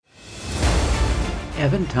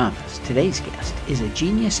Evan Thomas, today's guest, is a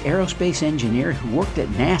genius aerospace engineer who worked at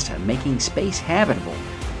NASA making space habitable.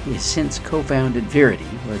 He has since co-founded Viridi,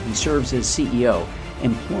 where he serves as CEO,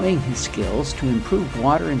 employing his skills to improve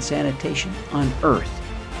water and sanitation on Earth.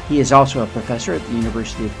 He is also a professor at the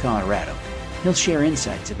University of Colorado. He'll share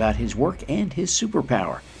insights about his work and his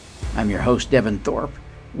superpower. I'm your host, Devin Thorpe.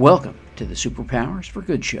 Welcome to the Superpowers for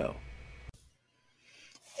Good show.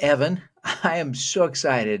 Evan, I am so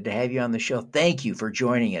excited to have you on the show. Thank you for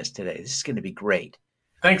joining us today. This is going to be great.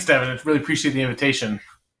 Thanks, Devin. I really appreciate the invitation.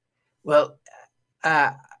 Well,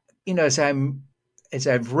 as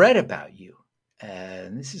I've read about you,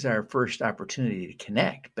 and this is our first opportunity to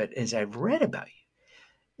connect, but as I've read about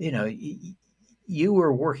you, you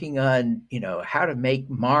were working on, how to make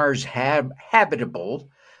Mars habitable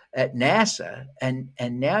at NASA, and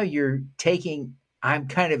now you're taking. I'm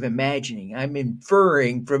kind of imagining, I'm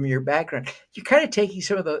inferring from your background, you're kind of taking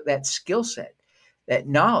some of that skill set, that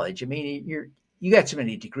knowledge. I mean, you got so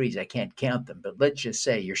many degrees, I can't count them, but let's just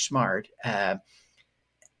say you're smart. And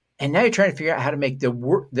now you're trying to figure out how to make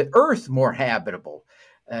the Earth more habitable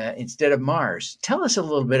instead of Mars. Tell us a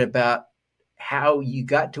little bit about how you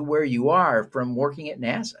got to where you are from working at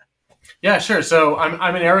NASA. Yeah, sure. So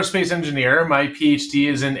I'm an aerospace engineer. My PhD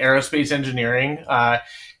is in aerospace engineering.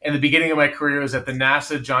 And the beginning of my career was at the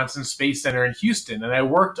NASA Johnson Space Center in Houston. And I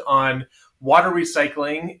worked on water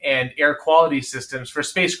recycling and air quality systems for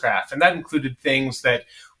spacecraft. And that included things that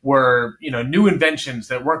were, new inventions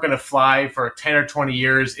that weren't going to fly for 10 or 20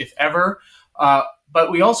 years, if ever. But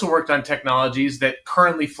we also worked on technologies that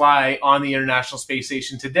currently fly on the International Space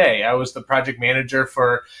Station today. I was the project manager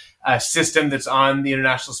for a system that's on the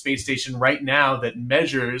International Space Station right now that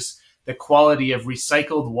measures the quality of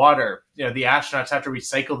recycled water. The astronauts have to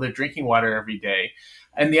recycle their drinking water every day.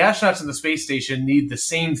 And the astronauts in the space station need the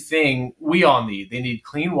same thing we all need. They need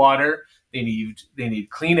clean water. They need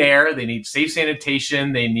clean air. They need safe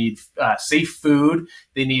sanitation. They need safe food.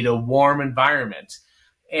 They need a warm environment.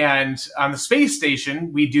 And on the space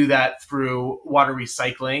station, we do that through water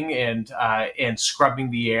recycling and scrubbing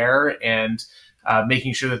the air and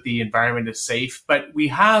making sure that the environment is safe. But we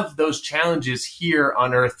have those challenges here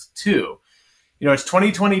on Earth too. It's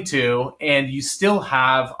 2022, and you still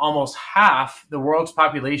have almost half the world's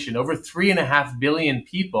population, over 3.5 billion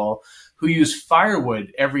people, who use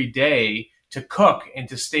firewood every day to cook and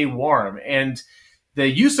to stay warm. And the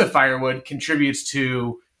use of firewood contributes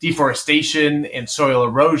to deforestation and soil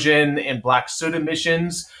erosion and black soot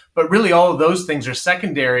emissions. But really, all of those things are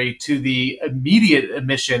secondary to the immediate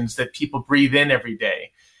emissions that people breathe in every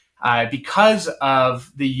day. Because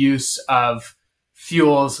of the use of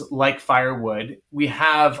fuels like firewood, we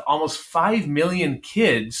have almost 5 million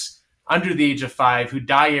kids under the age of 5 who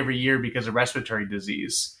die every year because of respiratory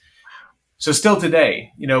disease. So still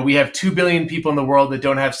today, we have 2 billion people in the world that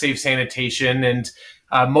don't have safe sanitation, and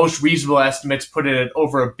most reasonable estimates put it at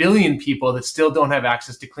over 1 billion people that still don't have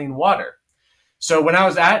access to clean water. So when I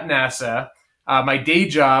was at NASA, my day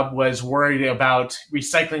job was worried about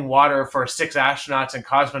recycling water for 6 astronauts and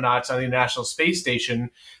cosmonauts on the International Space Station.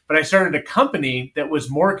 But I started a company that was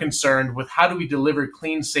more concerned with how do we deliver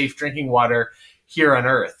clean, safe drinking water here on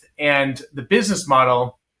Earth. And the business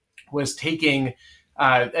model was adapting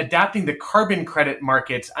the carbon credit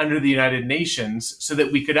markets under the United Nations so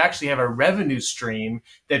that we could actually have a revenue stream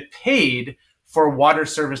that paid for water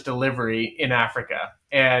service delivery in Africa.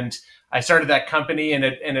 And I started that company, and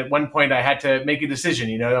at one point I had to make a decision.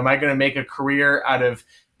 Am I going to make a career out of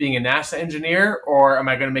being a NASA engineer, or am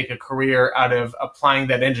I going to make a career out of applying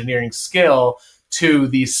that engineering skill to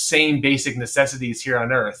these same basic necessities here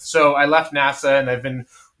on Earth? So I left NASA, and I've been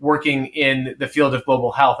working in the field of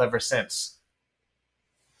global health ever since.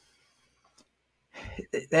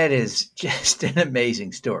 That is just an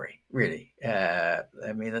amazing story, really.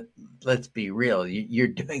 Let's be real. You're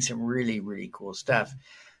doing some really, really cool stuff.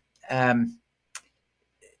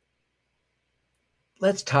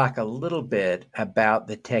 Let's talk a little bit about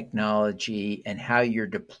the technology and how you're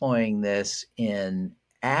deploying this in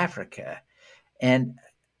Africa. And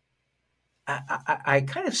I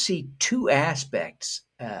kind of see two aspects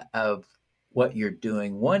of what you're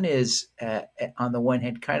doing. One is, on the one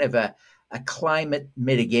hand, kind of a climate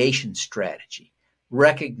mitigation strategy,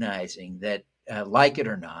 recognizing that, like it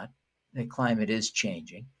or not, the climate is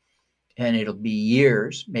changing. And it'll be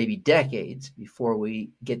years, maybe decades, before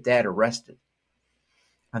we get that arrested.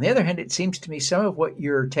 On the other hand, it seems to me some of what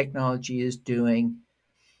your technology is doing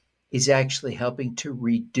is actually helping to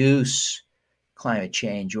reduce climate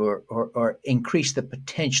change or increase the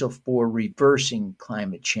potential for reversing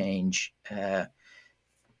climate change,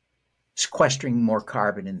 sequestering more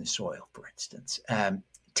carbon in the soil, for instance.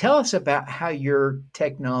 tell us about how your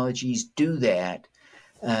technologies do that,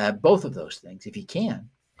 both of those things, if you can.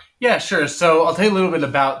 Yeah, sure. So I'll tell you a little bit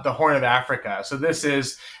about the Horn of Africa. So this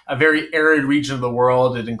is a very arid region of the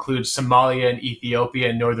world. It includes Somalia and Ethiopia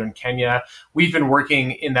and northern Kenya. We've been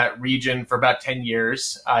working in that region for about 10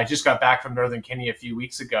 years. I just got back from northern Kenya a few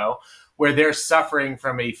weeks ago, where they're suffering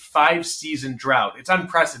from a 5-season drought. It's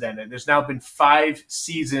unprecedented. There's now been 5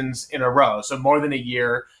 seasons in a row, so more than a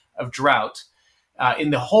year of drought.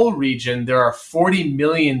 In the whole region, there are 40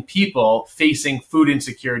 million people facing food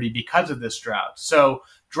insecurity because of this drought. So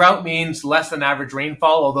drought means less than average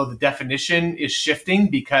rainfall, although the definition is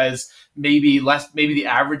shifting because maybe the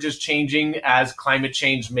average is changing as climate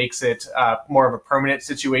change makes it more of a permanent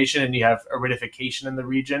situation and you have aridification in the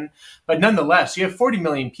region. But nonetheless, you have 40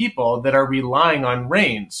 million people that are relying on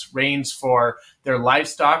rains for their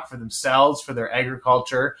livestock, for themselves, for their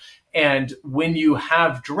agriculture. And when you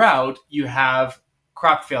have drought, you have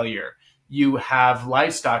crop failure, you have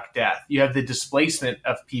livestock death, you have the displacement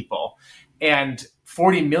of people. And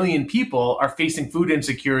 40 million people are facing food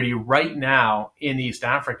insecurity right now in East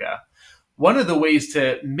Africa. One of the ways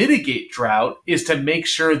to mitigate drought is to make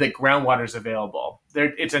sure that groundwater is available.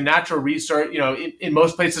 It's a natural resource. In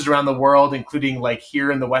most places around the world, including like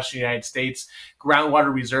here in the Western United States,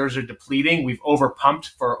 groundwater reserves are depleting. We've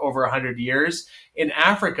overpumped for over 100 years. In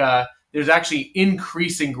Africa, there's actually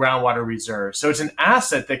increasing groundwater reserves. So it's an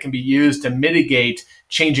asset that can be used to mitigate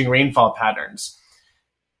changing rainfall patterns.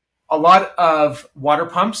 A lot of water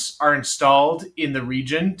pumps are installed in the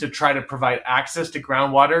region to try to provide access to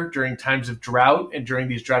groundwater during times of drought and during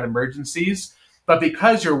these drought emergencies. But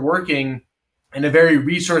because you're working in a very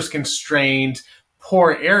resource-constrained,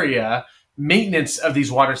 poor area, maintenance of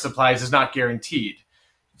these water supplies is not guaranteed.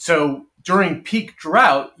 So during peak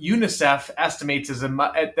drought, UNICEF estimates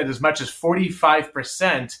that as much as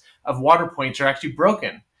 45% of water points are actually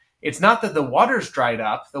broken. It's not that the water's dried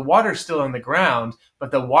up, the water's still in the ground,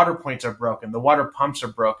 but the water points are broken, the water pumps are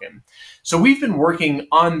broken. So we've been working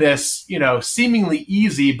on this, seemingly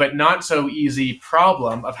easy, but not so easy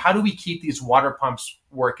problem of how do we keep these water pumps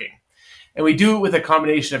working? And we do it with a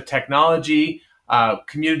combination of technology,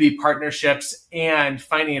 community partnerships, and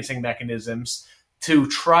financing mechanisms to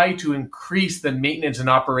try to increase the maintenance and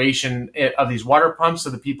operation of these water pumps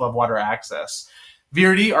so that people have water access.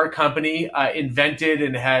 Viridi, our company, invented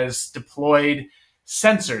and has deployed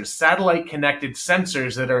sensors, satellite-connected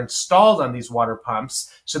sensors that are installed on these water pumps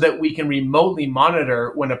so that we can remotely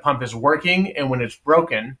monitor when a pump is working and when it's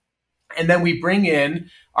broken. And then we bring in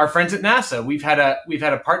our friends at NASA. We've had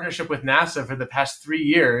a partnership with NASA for the past 3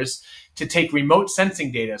 years to take remote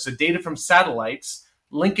sensing data, so data from satellites,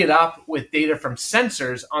 link it up with data from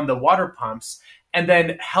sensors on the water pumps, and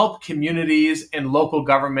then help communities and local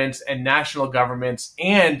governments and national governments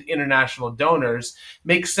and international donors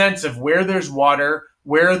make sense of where there's water,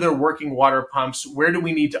 where are there working water pumps, where do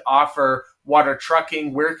we need to offer water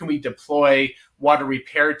trucking, where can we deploy water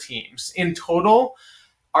repair teams. In total,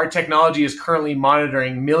 our technology is currently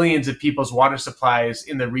monitoring millions of people's water supplies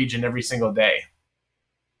in the region every single day.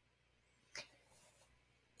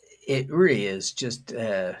 It really is just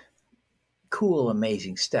cool,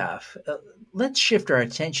 amazing stuff. Let's shift our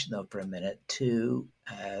attention, though, for a minute to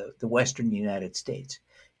the Western United States.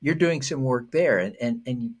 You're doing some work there,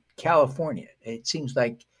 and California. It seems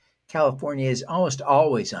like California is almost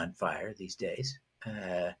always on fire these days.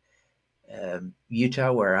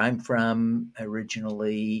 Utah, where I'm from,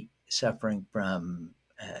 originally suffering from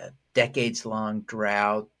decades-long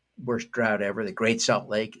drought, worst drought ever. The Great Salt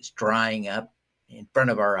Lake is drying up in front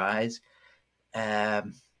of our eyes.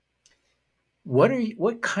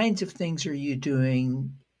 What kinds of things are you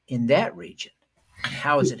doing in that region? And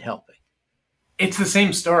how is it helping? It's the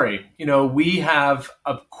same story. We have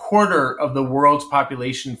a quarter of the world's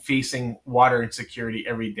population facing water insecurity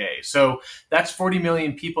every day. So that's 40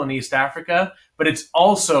 million people in East Africa, but it's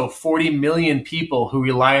also 40 million people who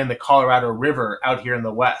rely on the Colorado River out here in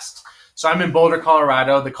the West. So I'm in Boulder,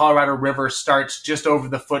 Colorado. The Colorado River starts just over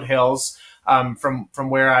the foothills from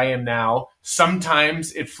where I am now.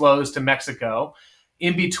 Sometimes it flows to Mexico.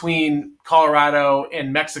 In between Colorado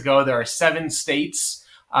and Mexico, there are 7 states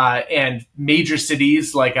and major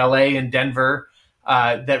cities like LA and Denver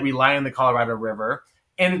that rely on the Colorado River.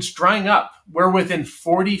 And it's drying up. We're within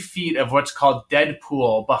 40 feet of what's called dead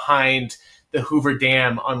pool behind the Hoover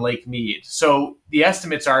Dam on Lake Mead. So the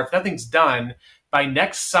estimates are if nothing's done, by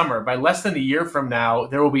next summer, by less than a year from now,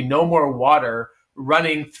 there will be no more water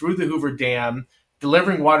running through the Hoover Dam,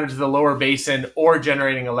 delivering water to the lower basin or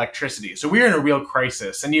generating electricity. So we're in a real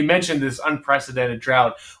crisis. And you mentioned this unprecedented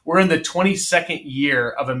drought. We're in the 22nd year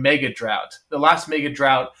of a mega drought. The last mega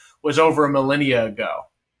drought was over a millennia ago.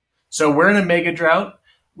 So we're in a mega drought.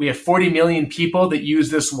 We have 40 million people that use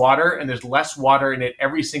this water, and there's less water in it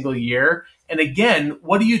every single year. And again,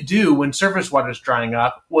 what do you do when surface water is drying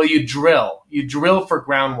up? Well, you drill. You drill for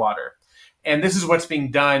groundwater. And this is what's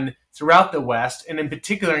being done throughout the West, and in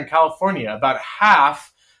particular in California. About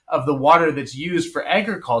half of the water that's used for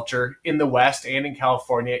agriculture in the West and in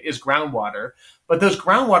California is groundwater. But those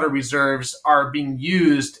groundwater reserves are being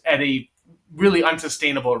used at a really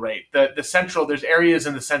unsustainable rate. There's areas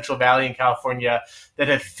in the Central Valley in California that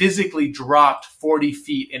have physically dropped 40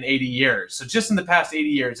 feet in 80 years. So just in the past 80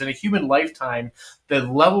 years, in a human lifetime, the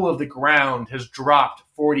level of the ground has dropped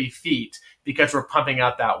 40 feet because we're pumping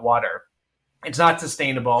out that water. It's not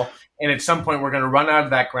sustainable, and at some point we're going to run out of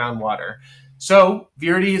that groundwater. So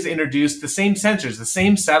Viridi has introduced the same sensors, the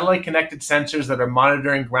same satellite-connected sensors that are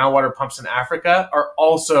monitoring groundwater pumps in Africa are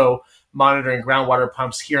also monitoring groundwater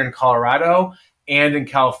pumps here in Colorado and in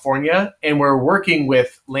California. And we're working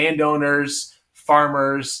with landowners,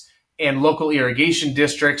 farmers, and local irrigation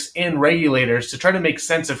districts and regulators to try to make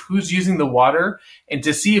sense of who's using the water and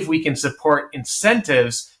to see if we can support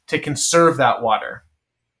incentives to conserve that water.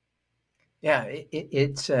 Yeah,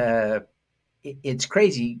 it's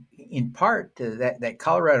crazy. In part, that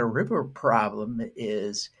Colorado River problem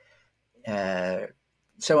is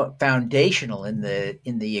somewhat foundational in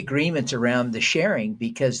the agreements around the sharing,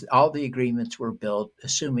 because all the agreements were built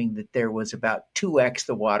assuming that there was about 2x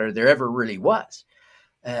the water there ever really was.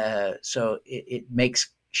 So it makes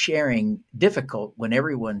sharing difficult when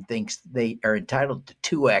everyone thinks they are entitled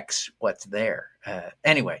to 2x what's there.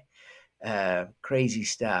 Anyway, crazy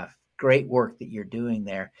stuff. Great work that you're doing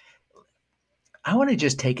there. I want to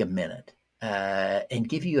just take a minute and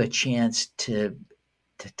give you a chance to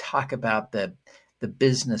talk about the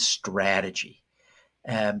business strategy,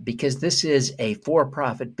 because this is a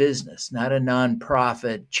for-profit business, not a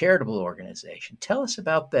nonprofit charitable organization. Tell us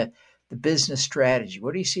about the business strategy.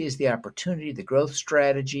 What do you see as the opportunity, the growth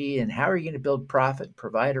strategy, and how are you going to build profit and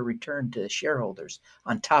provide a return to shareholders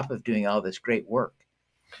on top of doing all this great work?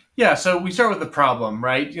 Yeah, so we start with the problem,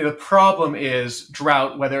 right? The problem is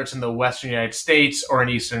drought, whether it's in the Western United States or in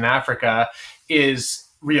Eastern Africa, is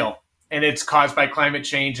real. And it's caused by climate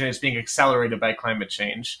change, and it's being accelerated by climate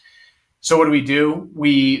change. So what do?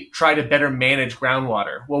 We try to better manage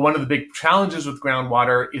groundwater. Well, one of the big challenges with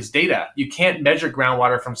groundwater is data. You can't measure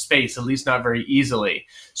groundwater from space, at least not very easily.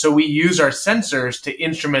 So we use our sensors to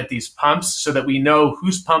instrument these pumps so that we know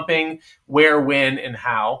who's pumping, where, when, and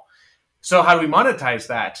how. So how do we monetize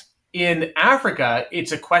that? In Africa,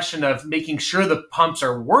 it's a question of making sure the pumps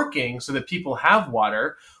are working so that people have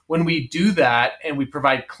water. When we do that and we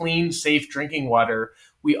provide clean, safe drinking water,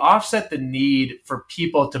 we offset the need for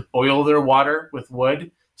people to boil their water with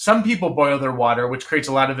wood. Some people boil their water, which creates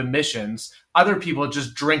a lot of emissions. Other people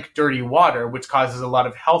just drink dirty water, which causes a lot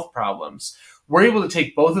of health problems. We're able to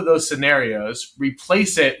take both of those scenarios,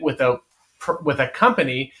 replace it with a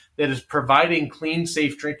company that is providing clean,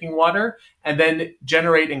 safe drinking water, and then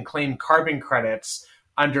generate and claim carbon credits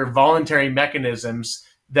under voluntary mechanisms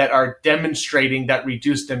that are demonstrating that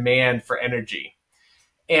reduced demand for energy.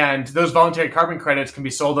 And those voluntary carbon credits can be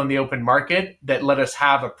sold on the open market that let us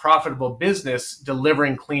have a profitable business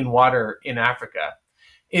delivering clean water in Africa.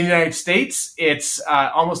 In the United States, it's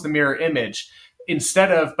almost the mirror image.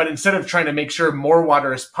 Instead of trying to make sure more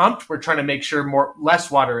water is pumped, we're trying to make sure less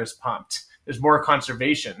water is pumped. There's more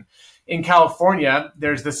conservation. In California,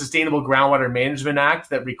 there's the Sustainable Groundwater Management Act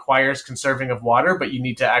that requires conserving of water, but you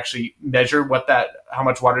need to actually measure how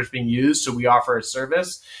much water is being used. So we offer a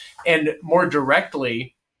service. And more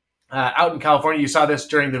directly, out in California, you saw this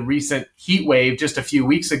during the recent heat wave just a few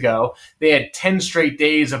weeks ago. They had 10 straight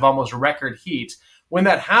days of almost record heat. When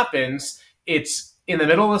that happens, it's in the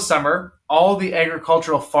middle of the summer. All the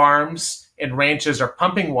agricultural farms and ranches are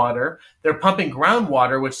pumping water. They're pumping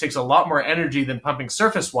groundwater, which takes a lot more energy than pumping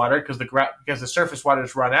surface water because the surface water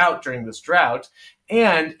is run out during this drought.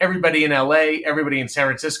 And everybody in LA, everybody in San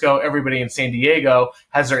Francisco, everybody in San Diego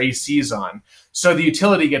has their ACs on. So the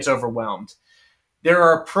utility gets overwhelmed. There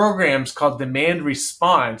are programs called demand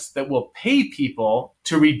response that will pay people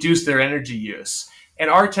to reduce their energy use. And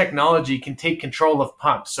our technology can take control of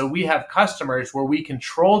pumps. So we have customers where we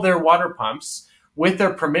control their water pumps. With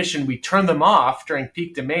their permission, we turn them off during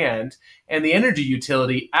peak demand, and the energy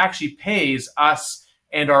utility actually pays us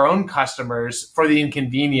and our own customers for the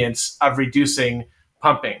inconvenience of reducing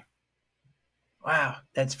pumping. Wow,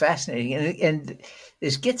 that's fascinating. And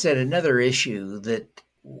this gets at another issue that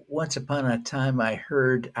once upon a time I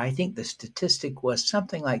heard. I think the statistic was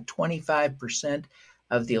something like 25%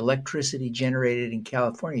 of the electricity generated in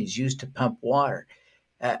California is used to pump water.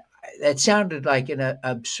 That sounded like an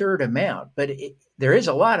absurd amount, but there is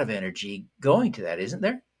a lot of energy going to that, isn't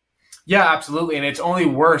there? Yeah, absolutely, and it's only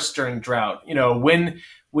worse during drought.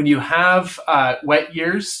 When you have wet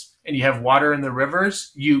years and you have water in the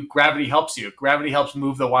rivers, gravity helps you. Gravity helps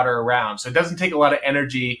move the water around, so it doesn't take a lot of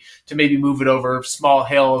energy to maybe move it over small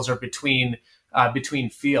hills or between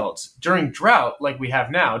fields. During drought, like we have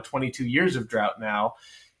now, 22 years of drought now,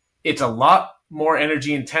 it's a lot more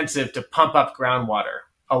energy intensive to pump up groundwater,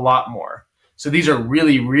 a lot more. So these are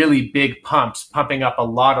really, really big pumps pumping up a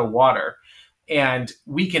lot of water. And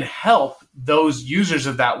we can help those users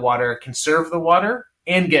of that water conserve the water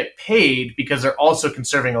and get paid because they're also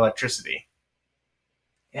conserving electricity.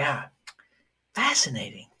 Yeah.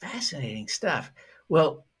 Fascinating stuff.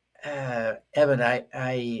 Well, Evan,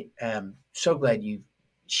 I am so glad you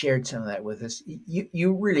shared some of that with us.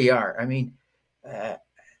 You really are. I mean,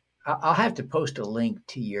 I'll have to post a link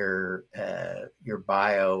to your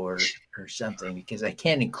bio or something because I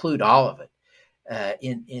can't include all of it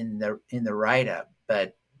in the write up.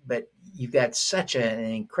 But you've got such an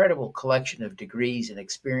incredible collection of degrees and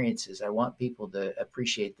experiences. I want people to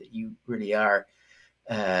appreciate that you really are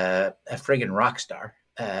a friggin' rock star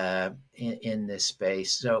in this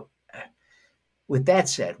space. So, with that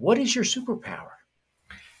said, what is your superpower?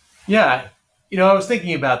 Yeah, I was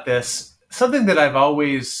thinking about this. Something that I've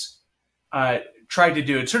always tried to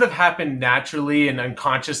do. It sort of happened naturally and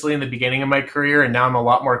unconsciously in the beginning of my career, and now I'm a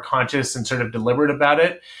lot more conscious and sort of deliberate about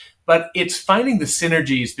it. But it's finding the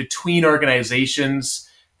synergies between organizations,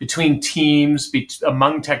 between teams,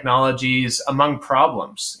 among technologies, among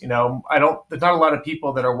problems. There's not a lot of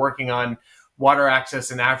people that are working on water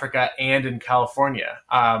access in Africa and in California.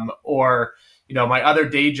 My other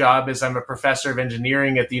day job is I'm a professor of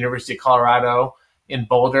engineering at the University of Colorado in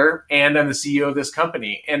Boulder, and I'm the CEO of this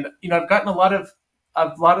company. And I've gotten a lot of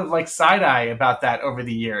like side eye about that over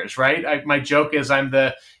the years, right? My joke is I'm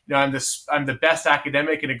the best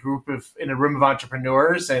academic in a room of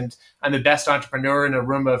entrepreneurs, and I'm the best entrepreneur in a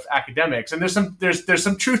room of academics. And there's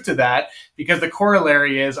some truth to that, because the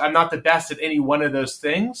corollary is I'm not the best at any one of those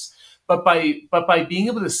things. But by being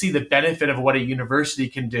able to see the benefit of what a university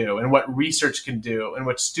can do and what research can do and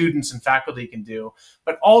what students and faculty can do,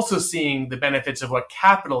 but also seeing the benefits of what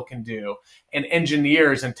capital can do and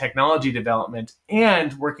engineers and technology development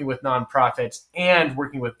and working with nonprofits and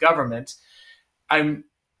working with government, I've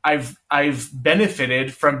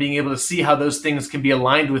benefited from being able to see how those things can be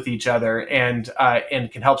aligned with each other and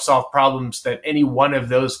can help solve problems that any one of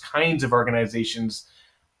those kinds of organizations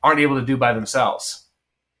aren't able to do by themselves.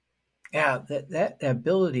 Yeah, that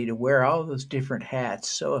ability to wear all those different hats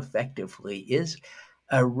so effectively is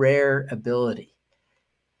a rare ability.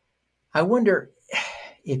 I wonder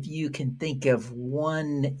if you can think of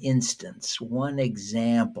one instance, one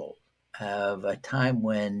example of a time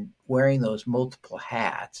when wearing those multiple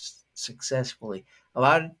hats successfully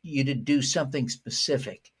allowed you to do something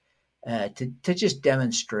specific to just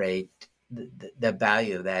demonstrate the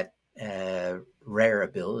value of that rare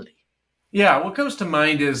ability. Yeah, what comes to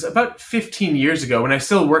mind is about 15 years ago, when I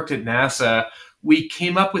still worked at NASA, we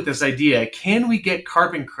came up with this idea: can we get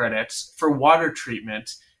carbon credits for water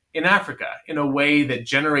treatment in Africa in a way that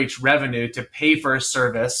generates revenue to pay for a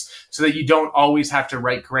service, so that you don't always have to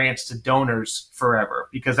write grants to donors forever,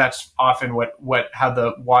 because that's often how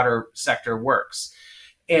the water sector works.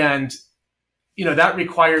 And that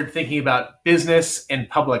required thinking about business and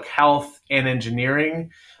public health and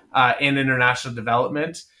engineering and international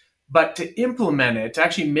development. But to implement it, to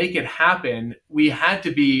actually make it happen, we had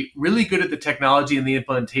to be really good at the technology and the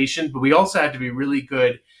implementation, but we also had to be really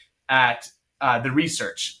good at the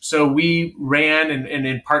research. So we ran, and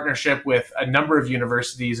in partnership with a number of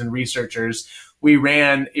universities and researchers, we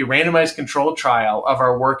ran a randomized control trial of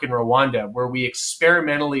our work in Rwanda, where we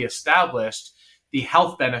experimentally established the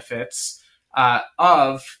health benefits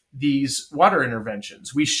of these water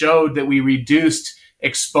interventions. We showed that we reduced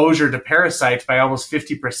exposure to parasites by almost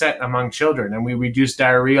 50% among children, and we reduced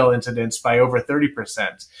diarrheal incidents by over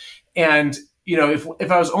 30%. And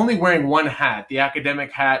if I was only wearing one hat, the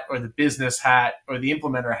academic hat or the business hat or the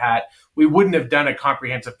implementer hat, we wouldn't have done a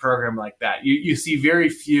comprehensive program like that. You see very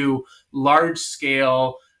few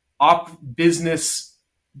large-scale businesses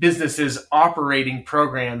operating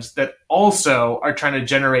programs that also are trying to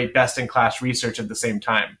generate best-in-class research at the same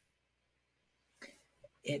time.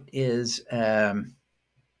 It is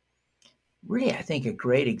really, I think, a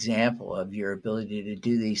great example of your ability to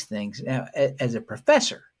do these things. Now, as a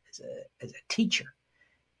professor, as a teacher,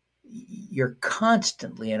 you're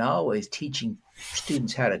constantly and always teaching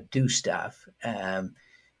students how to do stuff. I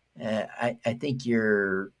think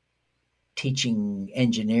you're teaching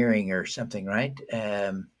engineering or something, right?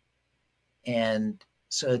 And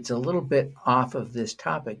so it's a little bit off of this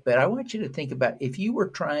topic, but I want you to think about if you were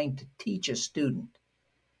trying to teach a student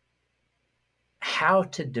how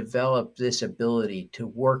to develop this ability to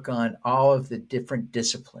work on all of the different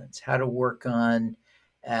disciplines, how to work on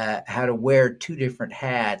how to wear two different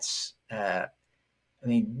hats.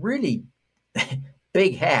 Really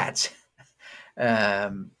big hats,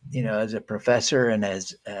 as a professor and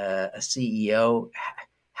as a CEO.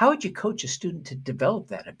 How would you coach a student to develop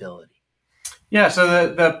that ability? Yeah,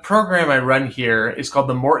 so the program I run here is called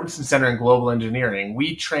the Mortenson Center in Global Engineering.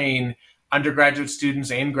 We train undergraduate students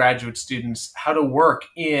and graduate students how to work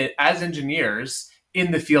as engineers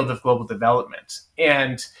in the field of global development.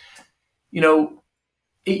 And,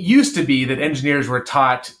 it used to be that engineers were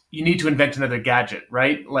taught you need to invent another gadget,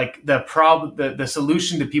 right? Like the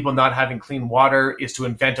solution to people not having clean water is to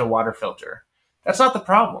invent a water filter. That's not the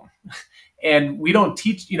problem. And we don't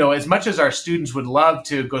teach, as much as our students would love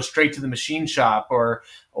to go straight to the machine shop or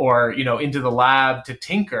into the lab to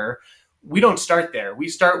tinker, we don't start there. We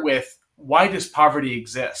start with, why does poverty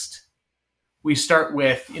exist? We start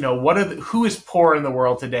with, who is poor in the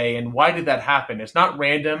world today and why did that happen? It's not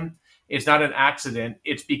random. It's not an accident.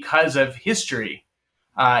 It's because of history.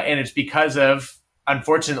 And it's because of,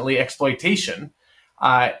 unfortunately, exploitation.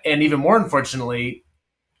 And even more unfortunately,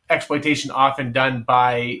 exploitation often done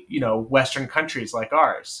by, Western countries like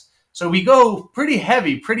ours. So we go pretty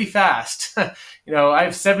heavy, pretty fast. I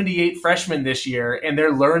have 78 freshmen this year, and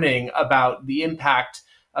they're learning about the impact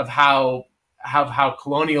of how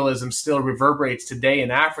colonialism still reverberates today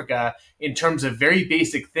in Africa in terms of very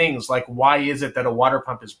basic things like why is it that a water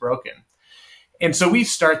pump is broken? And so we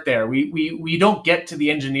start there. We don't get to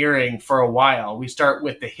the engineering for a while. We start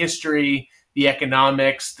with the history, the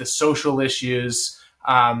economics, the social issues,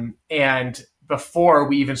 and before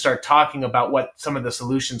we even start talking about what some of the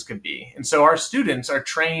solutions could be. And so our students are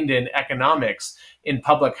trained in economics, in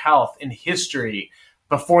public health, in history,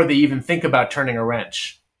 before they even think about turning a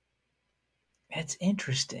wrench. That's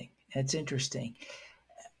interesting.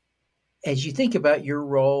 As you think about your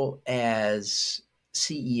role as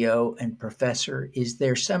CEO and professor, is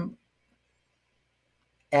there some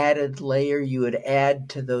added layer you would add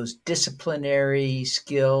to those disciplinary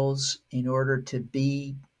skills in order to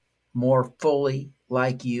be more fully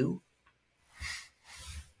like you?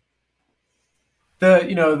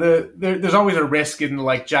 There's always a risk in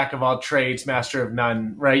like jack of all trades, master of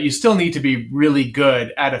none, right? You still need to be really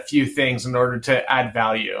good at a few things in order to add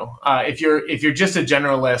value. If you're just a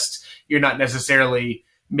generalist, you're not necessarily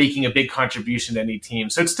making a big contribution to any team.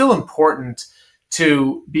 So it's still important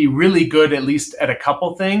to be really good, at least at a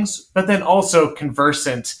couple things, but then also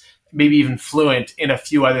conversant, maybe even fluent in a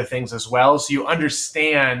few other things as well. So you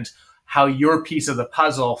understand how your piece of the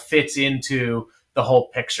puzzle fits into the whole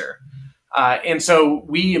picture. And so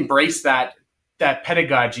we embrace that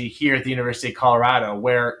pedagogy here at the University of Colorado,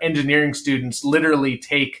 where engineering students literally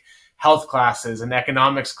take health classes and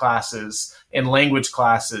economics classes and language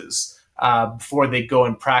classes before they go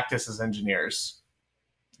and practice as engineers.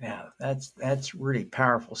 Yeah, that's really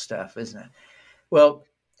powerful stuff, isn't it? Well,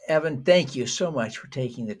 Evan, thank you so much for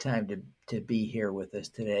taking the time to be here with us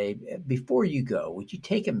today. Before you go, would you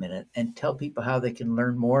take a minute and tell people how they can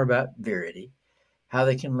learn more about Verity, how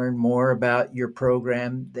they can learn more about your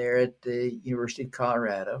program there at the University of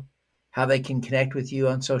Colorado, how they can connect with you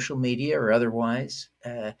on social media or otherwise,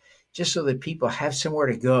 just so that people have somewhere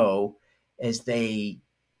to go as they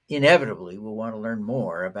inevitably will want to learn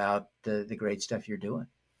more about the great stuff you're doing.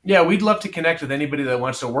 Yeah, we'd love to connect with anybody that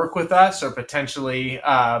wants to work with us or potentially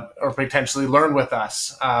learn with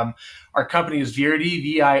us. Our company is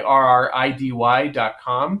Viridi,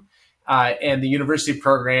 VIRRIDY.com. And the university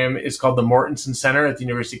program is called the Mortenson Center at the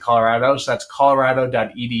University of Colorado. So that's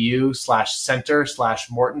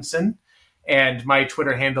colorado.edu/center/Mortenson. And my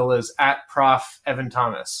Twitter handle is @Prof. Evan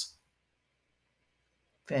Thomas.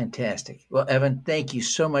 Fantastic. Well, Evan, thank you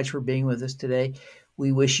so much for being with us today.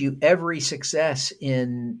 We wish you every success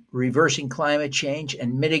in reversing climate change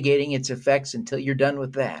and mitigating its effects until you're done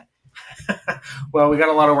with that. Well, we got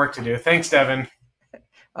a lot of work to do. Thanks, Devin.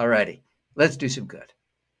 All righty. Let's do some good.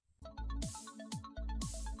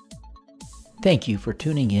 Thank you for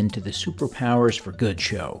tuning in to the Superpowers for Good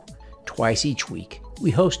show. Twice each week, we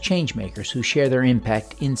host changemakers who share their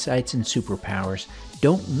impact, insights, and superpowers.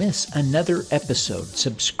 Don't miss another episode.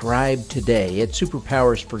 Subscribe today at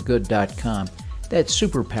superpowersforgood.com. That's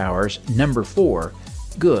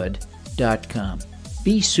superpowers4good.com.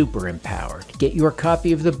 Be super empowered. Get your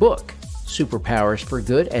copy of the book, Superpowers for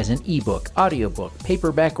Good, as an ebook, audiobook,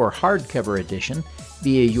 paperback, or hardcover edition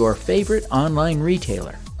via your favorite online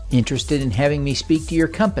retailer. Interested in having me speak to your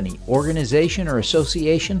company, organization, or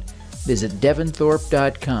association? visit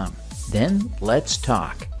devonthorpe.com. Then let's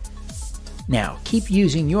talk. Now, keep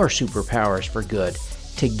using your superpowers for good.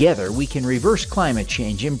 Together, we can reverse climate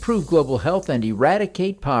change, improve global health, and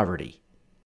eradicate poverty.